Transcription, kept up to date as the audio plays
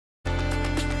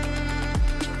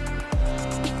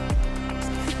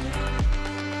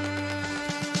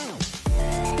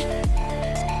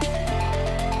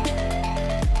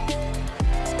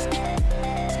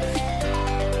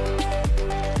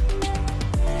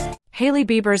Hailey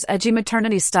Bieber's edgy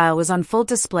maternity style was on full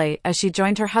display as she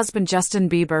joined her husband Justin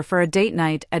Bieber for a date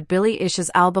night at Billie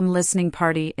Eilish's album listening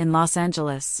party in Los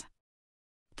Angeles.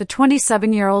 The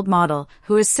 27-year-old model,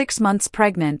 who is 6 months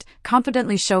pregnant,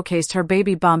 confidently showcased her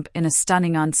baby bump in a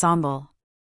stunning ensemble.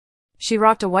 She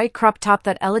rocked a white crop top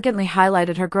that elegantly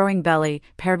highlighted her growing belly,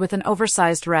 paired with an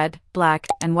oversized red, black,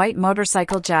 and white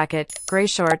motorcycle jacket, gray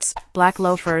shorts, black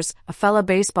loafers, a fella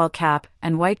baseball cap,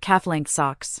 and white calf-length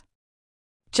socks.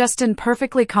 Justin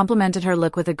perfectly complemented her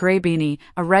look with a gray beanie,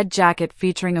 a red jacket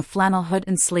featuring a flannel hood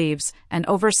and sleeves, and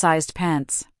oversized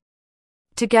pants.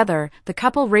 Together, the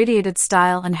couple radiated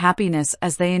style and happiness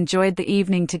as they enjoyed the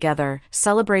evening together,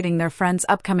 celebrating their friend's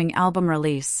upcoming album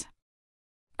release.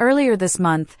 Earlier this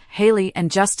month, Hailey and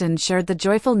Justin shared the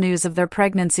joyful news of their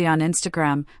pregnancy on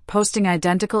Instagram, posting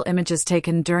identical images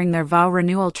taken during their vow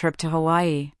renewal trip to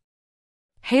Hawaii.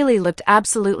 Hailey looked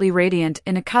absolutely radiant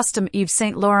in a custom Yves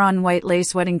Saint Laurent white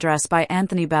lace wedding dress by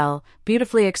Anthony Bell,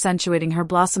 beautifully accentuating her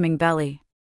blossoming belly.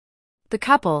 The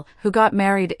couple, who got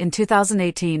married in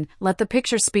 2018, let the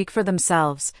pictures speak for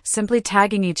themselves, simply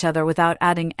tagging each other without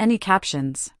adding any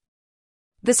captions.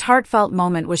 This heartfelt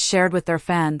moment was shared with their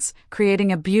fans,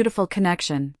 creating a beautiful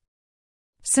connection.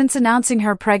 Since announcing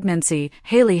her pregnancy,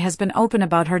 Hailey has been open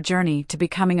about her journey to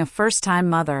becoming a first-time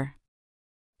mother.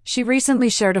 She recently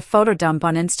shared a photo dump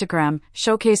on Instagram,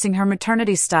 showcasing her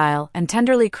maternity style and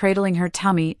tenderly cradling her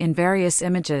tummy in various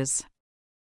images.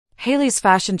 Hailey's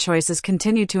fashion choices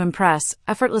continue to impress,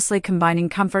 effortlessly combining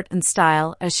comfort and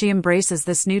style as she embraces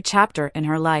this new chapter in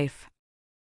her life.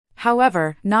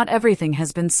 However, not everything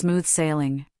has been smooth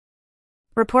sailing.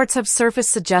 Reports have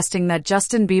surfaced suggesting that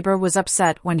Justin Bieber was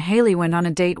upset when Hailey went on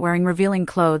a date wearing revealing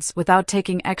clothes without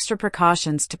taking extra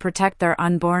precautions to protect their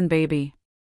unborn baby.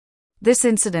 This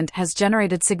incident has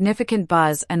generated significant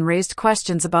buzz and raised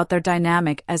questions about their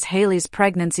dynamic as Hailey's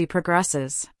pregnancy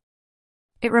progresses.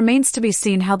 It remains to be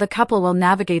seen how the couple will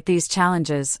navigate these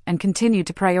challenges and continue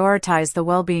to prioritize the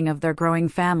well-being of their growing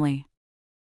family.